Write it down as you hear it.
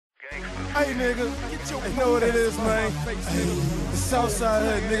Hey nigga, you know what it is, man. The Southside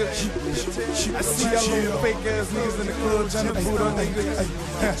hood, nigga. I see y'all little fake ass niggas in the club trying to boot up, nigga.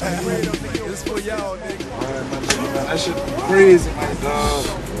 It's for y'all, nigga. Alright, my nigga, man. That shit crazy, my dog.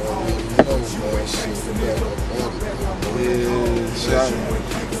 Yeah, shot.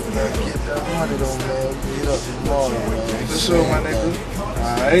 Get that 100 on, man. Get up tomorrow, man. For sure, my nigga.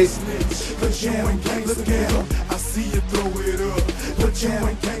 Alright. But you ain't can't look at him. I see you throw it up. But you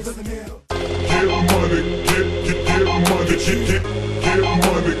ain't can't look at him. Get money, get money, get money, get money, get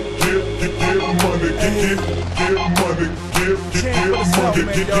money, get money, get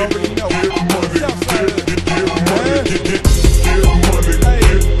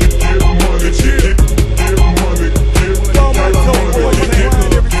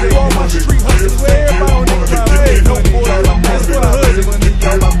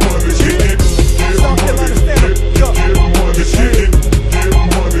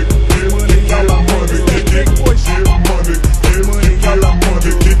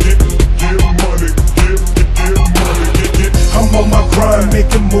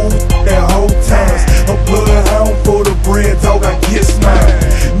making move at whole times. A bloodhound for the bread, dog, I get mine.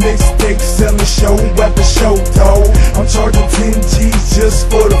 Mixtape selling show after show, dog. I'm charging 10 G's just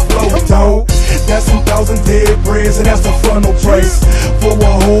for the flow, dog. That's 1,000 dead breads and that's the funnel price. For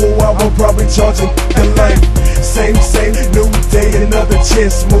a whole hour, probably charging the life. Same, new day, another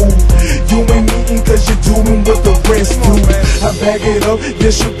chess move. You ain't eating cause you're doing what the rest do. I bag it up,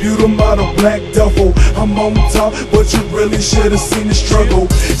 distribute them out of black duffel. I'm on top, but you really should've seen the struggle.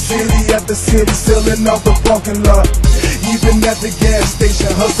 City after city, selling out the parking lot. Even at the gas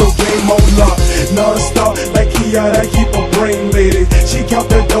station, hustle game on lock. Non-stop, like Kiara, I keep a brain lady. She count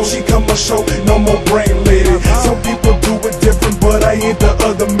that dough, she come a show, no more brain lady. Some people do it different, but I ain't the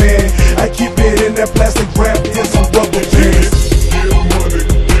other man. I keep it in that plastic wrap and some rubber bands.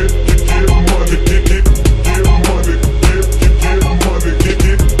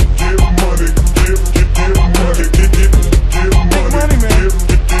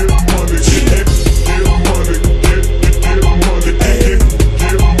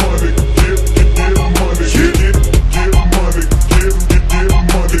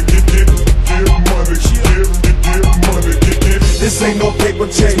 This ain't no paper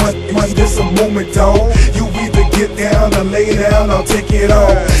chase, money, this a moment, dawg. You either get down or lay down, I'll take it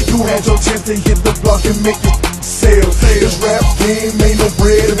all. You had your chance to hit the block and make it sell. This rap game ain't no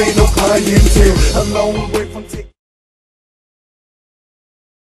bread, ain't no clientele. A long way